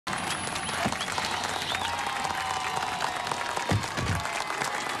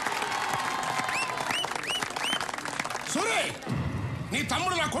సూరే నీ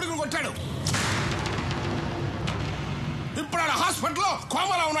తమ్ముడు నా కొడుకుని కొట్టాడు. ఇప్పుడు ఆడ హాస్పిటల్లో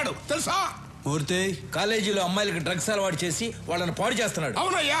కోమాలో ఉన్నాడు తెలుసా? మూర్తి కాలేజీలో అమ్మాయిలకి డ్రగ్స్ అలవాటు చేసి వాళ్ళని పాడు చేస్తున్నాడు.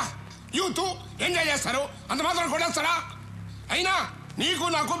 అవునయ్యా, యూత్ ఎంజాయ్ చేస్తారు, అంత మాత్రం కొట్టేస్తారా? అయినా నీకు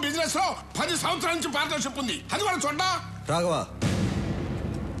నాకు బిజినెస్ లో 10 సంవత్సరాల నుంచి పార్ట్నర్షిప్ ఉంది, అది కూడా చూడ్డా. రాఘవ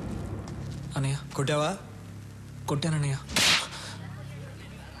అన్నయ్య కొట్టావా? కొట్టానన్నయ్య.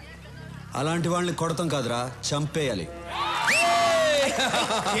 అలాంటి వాళ్ళని కొడతాం కాదురా, చంపేయాలి.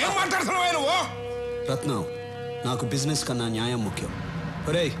 ఏం మాట్లాడుతున్నావు నువ్వు? రత్నం, నాకు బిజినెస్ కన్నా న్యాయం ముఖ్యం.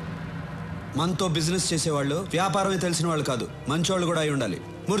 ఒరేయ్, మనతో బిజినెస్ చేసేవాళ్ళు వ్యాపారమే తెలిసిన వాళ్ళు కాదు, మంచోళ్ళు కూడా అయి ఉండాలి.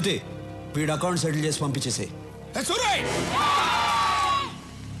 మూర్తి, వీడు అకౌంట్ సెటిల్ చేసి పంపించేసే.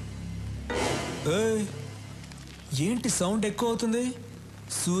 ఏంటి సౌండ్ ఎక్కువ అవుతుంది?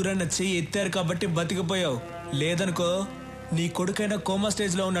 సూరన్న చెయ్యి ఎత్తారు కాబట్టి బతికిపోయావు, లేదనుకో నీ కొడుకైనా కోమా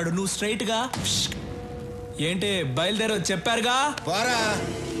స్టేజ్ లో ఉన్నాడు. నువ్వు స్ట్రైట్ గా ఏంటి బయలుదేరో చెప్పారుగా.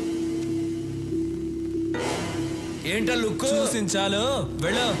 ఏంటో లుక్ చూసించాలు,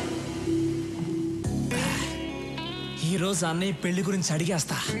 వెళ్ళు. ఈరోజు అన్నయ్య పెళ్లి గురించి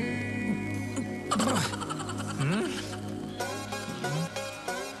అడిగేస్తా.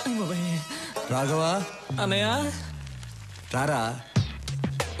 రాఘవ అన్నయ్య రారా.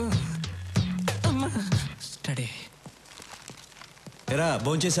 స్టడీ ఎరా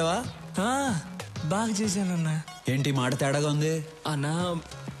భోంచేసావా? బాగా చేశానన్నా. ఏంటి మాట తేడాగా ఉంది? అన్నా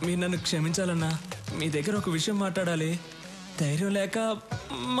మీరు నన్ను క్షమించాలన్నా, మీ దగ్గర ఒక విషయం మాట్లాడాలి. ధైర్యం లేక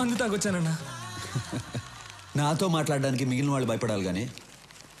మందు తాగొచ్చానన్నా. నాతో మాట్లాడడానికి మిగిలిన వాళ్ళు భయపడాలి కానీ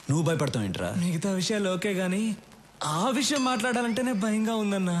నువ్వు భయపడతావు ఏంట్రా? మిగతా విషయాలు ఓకే గానీ ఆ విషయం మాట్లాడాలంటేనే భయంగా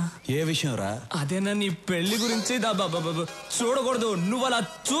ఉందన్నా. ఏ విషయం రా? అదేనా నీ పెళ్లి గురించి. చూడకూడదు, నువ్వు అలా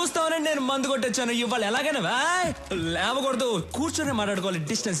చూస్తావని నేను మందు కొట్టొచ్చాను. ఇవాళ ఎలాగైనా లేవకూడదు, కూర్చొని మాట్లాడుకోవాలి.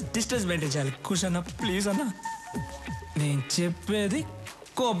 డిస్టెన్స్ మెయింటైన్ చేయాలి. కూర్చోన్నా ప్లీజ్ అన్నా. నేను చెప్పేది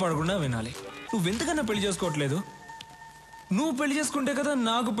కోపడకుండా వినాలి. నువ్వు ఎంతకన్నా పెళ్లి చేసుకోవట్లేదు. నువ్వు పెళ్లి చేసుకుంటే కదా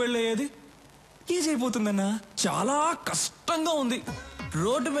నాకు పెళ్లి అయ్యేది. ఈజీ అయిపోతుందన్నా. చాలా కష్టంగా ఉంది.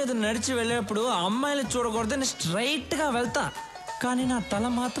 రోడ్డు మీద నడిచి వెళ్ళేప్పుడు అమ్మాయిని చూడకూడదని స్ట్రైట్ గా వెళ్తా, కానీ నా తల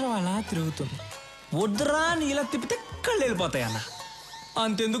మాత్రం అలా తిరుగుతుంది. వద్దురా అని ఇలా తిప్పితే కళ్ళు వెళ్ళిపోతాయి అన్న.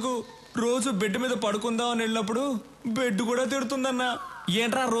 అంతెందుకు, రోజు బెడ్ మీద పడుకుందాం అని వెళ్ళినప్పుడు బెడ్ కూడా తిడుతుందన్నా.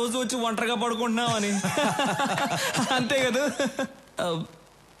 ఏంట్రా రోజు వచ్చి ఒంటరిగా పడుకుంటున్నావు అని. అంతే కదా.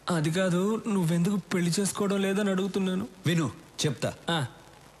 అది కాదు, నువ్వెందుకు పెళ్లి చేసుకోవడం లేదని అడుగుతున్నాను. విను చెప్తా.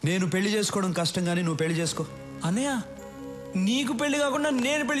 నేను పెళ్లి చేసుకోవడం కష్టం కానీ నువ్వు పెళ్లి చేసుకో. అన్నయ్య, నీకు పెళ్లి కాకుండా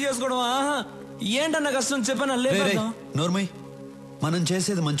నేను పెళ్లి చేసుకోవడం ఏంటన్నా కష్టం చెప్పనా? లేదు నోర్మై, మనం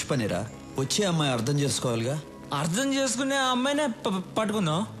చేసేది మంచి పనేరా. వచ్చే అమ్మాయి అర్థం చేసుకోవాలిగా. అర్థం చేసుకునే అమ్మాయినే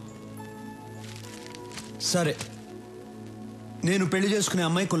పట్టుకుందాం. సరే, నేను పెళ్లి చేసుకునే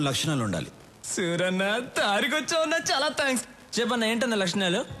అమ్మాయి కొన్ని లక్షణాలు ఉండాలి. సూరన్న తారికొచ్చావున్నా, చాలా థ్యాంక్స్. చెప్పన్నా ఏంటన్నా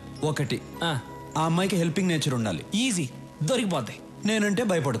లక్షణాలు? 1, ఆ అమ్మాయికి హెల్పింగ్ నేచర్ ఉండాలి. ఈజీ, దొరికిపోతాయి. నేనంటే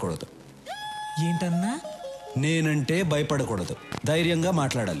భయపడకూడదు. ఏంటన్నా? నేనంటే భయపడకూడదు, ధైర్యంగా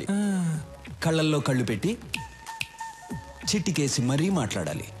మాట్లాడాలి. కళ్ళల్లో కళ్ళు పెట్టి చిట్టికేసి మరీ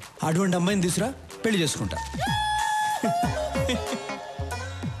మాట్లాడాలి. అటువంటి అమ్మాయిని తీసురా, పెళ్లి చేసుకుంటా.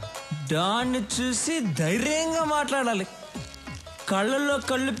 దాన్ని చూసి ధైర్యంగా మాట్లాడాలి, కళ్ళల్లో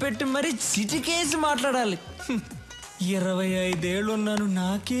కళ్ళు పెట్టి మరీ చిటికేసి మాట్లాడాలి. 25 ఏళ్ళున్నాను,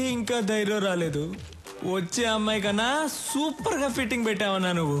 నాకే ఇంకా ధైర్యం రాలేదు. వచ్చే అమ్మాయి కన్నా సూపర్ గా ఫిట్టింగ్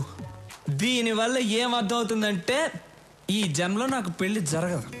పెట్టావన్నా నువ్వు. దీనివల్ల ఏం అర్థం అవుతుందంటే ఈ జన్మలో నాకు పెళ్లి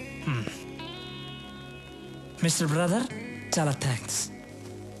జరగదు. మిస్టర్ బ్రదర్, చాలా థ్యాంక్స్.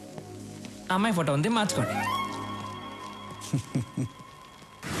 అమ్మాయి ఫోటో ఉంది, మార్చుకోండి.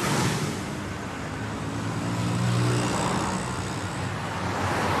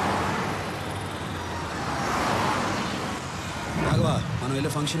 రాఘవా, మనం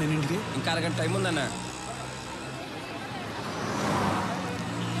వెళ్ళే ఫంక్షన్ ఎన్నింటికి? ఇంకా అరగంట టైం ఉందన్నా.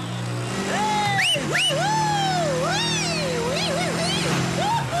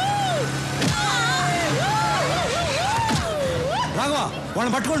 రాఘవా,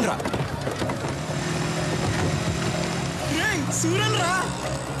 వాళ్ళని పట్టుకోండి రా. సూరన్ రా.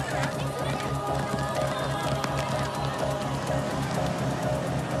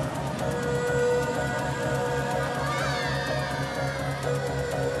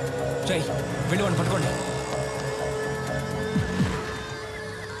 వెళ్ళి వాడిని పట్టుకోండి.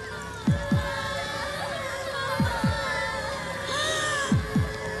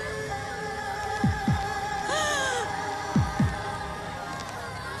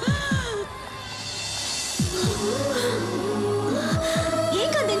 ఏం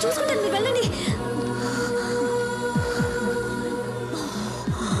కాదు, నేను చూసుకుంటాను, మీరు వెళ్ళండి.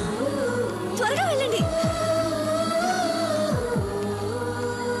 త్వరగా వెళ్ళండి.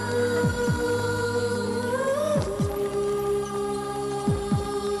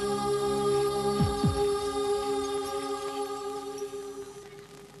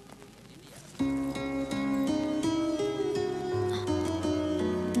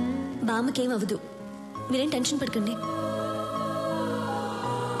 అమ్మకేం అవ్వదు, మీరేం టెన్షన్ పడకండి.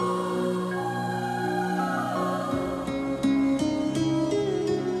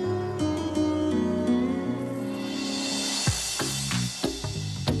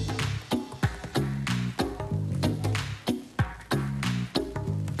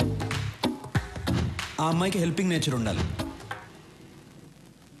 ఆ అమ్మాయికి హెల్పింగ్ నేచర్ ఉండాలి.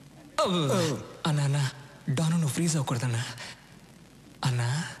 అన్నా అన్నా డాను నువ్వు ఫ్రీజ్ అవ్వకూడదన్నా. అన్నా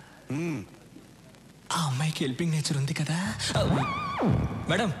ఆ అమ్మాయికి హెల్పింగ్ నేచర్ ఉంది కదా.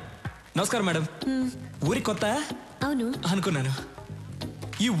 మేడం నమస్కారం మేడం. ఊరి కొత్త అవును అనుకున్నాను.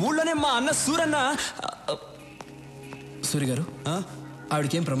 ఈ ఊళ్ళోనే మా అన్న సూరన్న. సూరి గారు,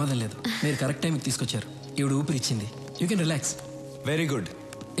 ఆవిడకేం ప్రమాదం లేదు. మీరు కరెక్ట్ టైంకి తీసుకొచ్చారు. ఈవిడ ఊపిరిచ్చింది. You can relax. Very good.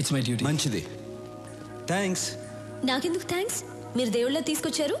 It's my duty. మంచిది, థ్యాంక్స్. నాకెందుకు థ్యాంక్స్? మీరు దేవుళ్ళ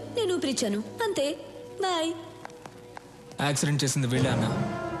తీసుకొచ్చారు, నేను ఊపిరిచ్చాను, అంతే. బాయ్. యాక్సిడెంట్ చేసింది వీళ్ళే అన్న.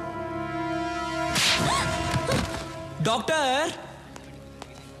 డాక్టర్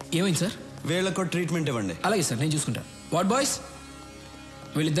ఏమైంది సార్? వీళ్ళకు ట్రీట్మెంట్ ఇవ్వండి. అలాగే సార్, నేను చూసుకుంటా. వాట్ బాయ్స్,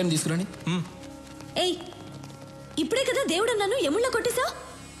 వీళ్ళిద్దరిని తీసుకురండి. ఏయ్, ఇప్పుడే కదా దేవుడు అన్నాను, ఎముళ్ళ కొట్టేసా?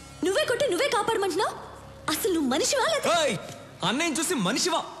 నువ్వే కొట్టి నువ్వే కాపాడమంటున్నావు. అసలు నువ్వు మనిషివా లేదా? అన్నయ్య చూసి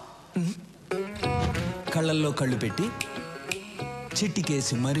మనిషివా? కళ్ళల్లో కళ్ళు పెట్టి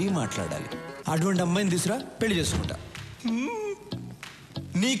చిట్టికేసి మరీ మాట్లాడాలి. అటువంటి అమ్మాయిని తీసురా, పెళ్లి చేసుకుంటా.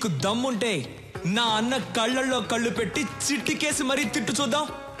 నీకు దమ్ముంటే నా అన్న కళ్ళల్లో కళ్ళు పెట్టి చిట్టికేసి మరీ తిట్టు చూద్దాం.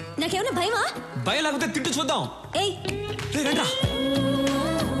 నాకేమైనా భయమా? భయం లేకపోతే తిట్టు చూద్దాం. ఏయ్ రండ్రా.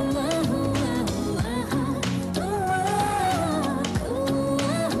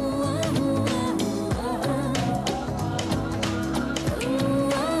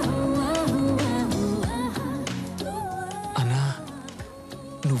 అన్నా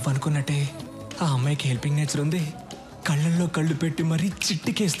నువ్వనుకున్నట్టే ఆ అమ్మాయికి హెల్పింగ్ నేచర్ ఉంది. కళ్ళల్లో కళ్ళు పెట్టి మరీ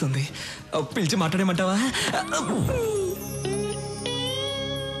చిట్టికేస్తుంది. పిలిచి మాట్లాడేమంటావా?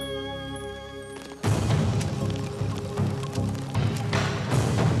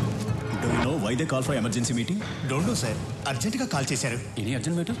 Why they call for emergency meeting? Don't know, sir. అర్జెంట్గా కాల్ చేశారు. Any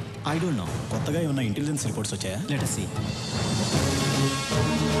urgent matter? I don't know. కొత్తగా ఏమైనా ఇంటెలిజెన్స్ రిపోర్ట్స్ వచ్చాయా? Let us see.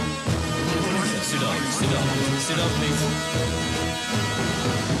 Sit down, please.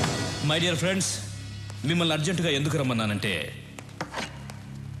 My dear friends, మిమ్మల్ని అర్జెంటుగా ఎందుకు రమ్మన్నానంటే,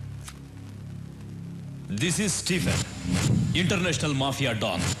 this is Stephen, international mafia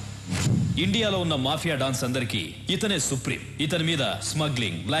don. ఇండియాలో ఉన్న మాఫియా డాన్స్ అందరికీ ఇతనే సుప్రీం. ఇతని మీద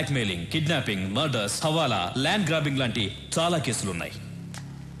స్మగ్లింగ్, బ్లాక్మెయిలింగ్, కిడ్నాపింగ్, మర్డర్స్, హవాలా, ల్యాండ్ గ్రాబింగ్ లాంటి చాలా కేసులున్నాయి.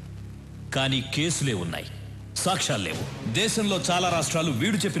 కానీ కేసులే ఉన్నాయి, సాక్ష్యాలు లేవు. దేశంలో చాలా రాష్ట్రాలు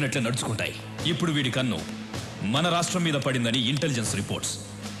వీడు చెప్పినట్లే నడుచుకుంటాయి. ఇప్పుడు వీడి కన్ను మన రాష్ట్రం మీద పడిందని ఇంటెలిజెన్స్ రిపోర్ట్స్.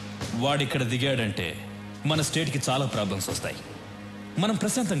 వాడిక్కడ దిగాడంటే మన స్టేట్కి చాలా ప్రాబ్లమ్స్ వస్తాయి. మనం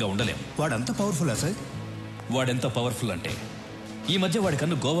ప్రశాంతంగా ఉండలేం. వాడంత పవర్ఫుల్లా సార్? వాడెంత పవర్ఫుల్ అంటే, ఈ మధ్య వాడి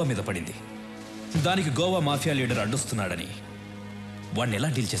కన్ను గోవా మీద పడింది. దానికి గోవా మాఫియా లీడర్ అడ్డొస్తున్నాడని వాడిని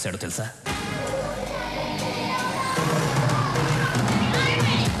ఎలా డీల్ చేశాడో తెలుసా?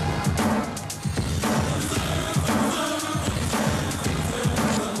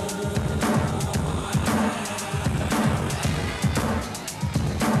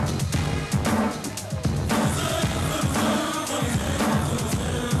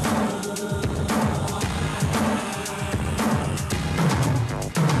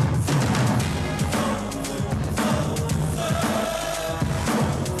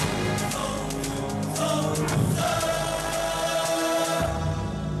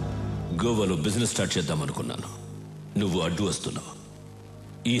 గోవాలో బిజినెస్ స్టార్ట్ చేద్దాం అనుకున్నాను. నువ్వు అడ్డు వస్తున్నావు.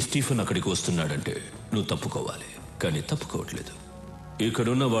 ఈ స్టీఫెన్ అక్కడికి వస్తున్నాడంటే నువ్వు తప్పుకోవాలి. కానీ తప్పుకోవట్లేదు.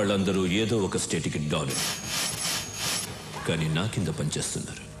 ఇక్కడున్న వాళ్ళందరూ ఏదో ఒక స్టేట్కి డాన్, కానీ నా కింద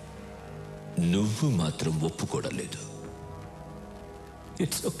పనిచేస్తున్నారు. నువ్వు మాత్రం ఒప్పుకోవడం లేదు.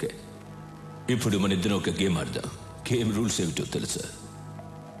 It's okay. ఇప్పుడు మన ఇద్దరం ఒక గేమ్ ఆడదాం. గేమ్ రూల్స్ ఏమిటో తెలుసా?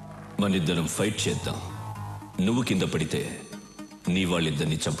 మన ఇద్దరం ఫైట్ చేద్దాం. నువ్వు కింద పడితే నీ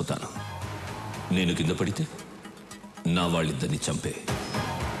వాళ్ళిద్దరిని చంపుతాను. నేను కింద పడితే నా వాళ్ళిద్దరిని చంపే.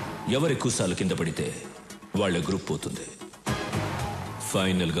 ఎవరెక్కువసార్లు కింద పడితే వాళ్ళ గ్రూప్ పోతుంది.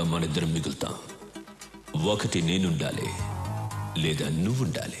 ఫైనల్గా మనిద్దరం మిగులుతాం. ఒకటి నేనుండాలి, లేదా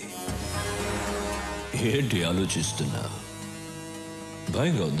నువ్వుండాలి. ఏంటి ఆలోచిస్తున్నా?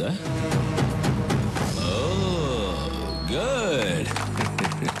 భయంగా ఉందా? గుడ్.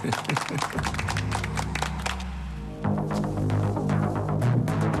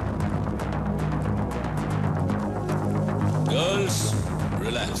 Girls,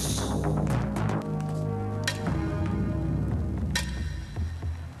 relax.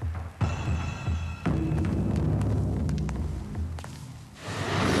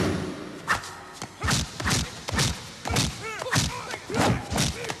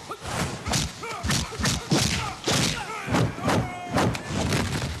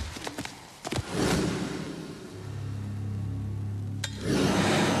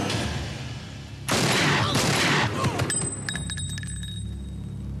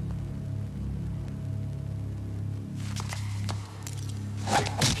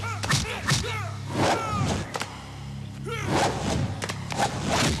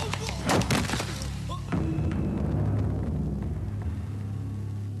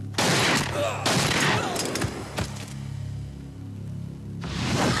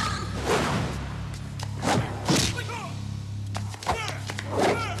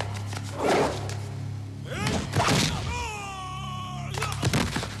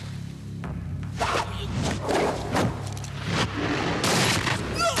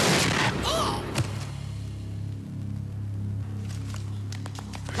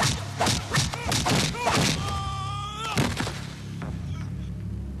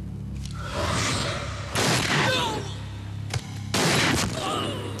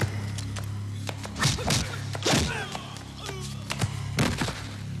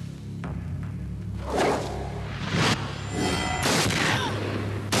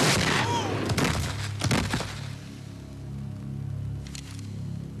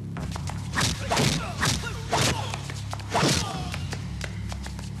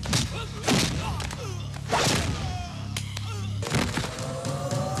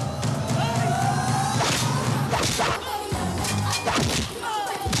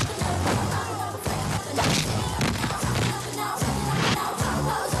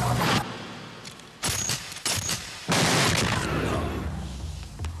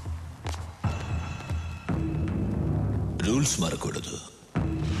 రూల్స్ మారకూడదు.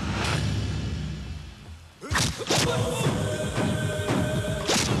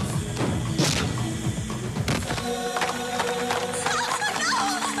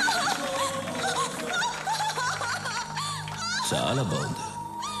 చాలా బాగుంది.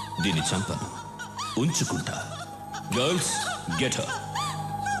 దీన్ని చంపను, ఉంచుకుంటా. Girls, get her.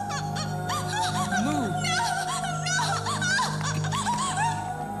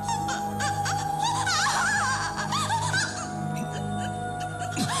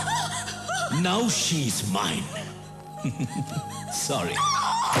 Now she's mine. Sorry.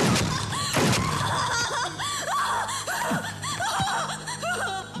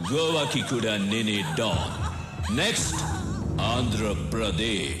 Goa ki kuda nene dawn. Next, Andhra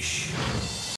Pradesh.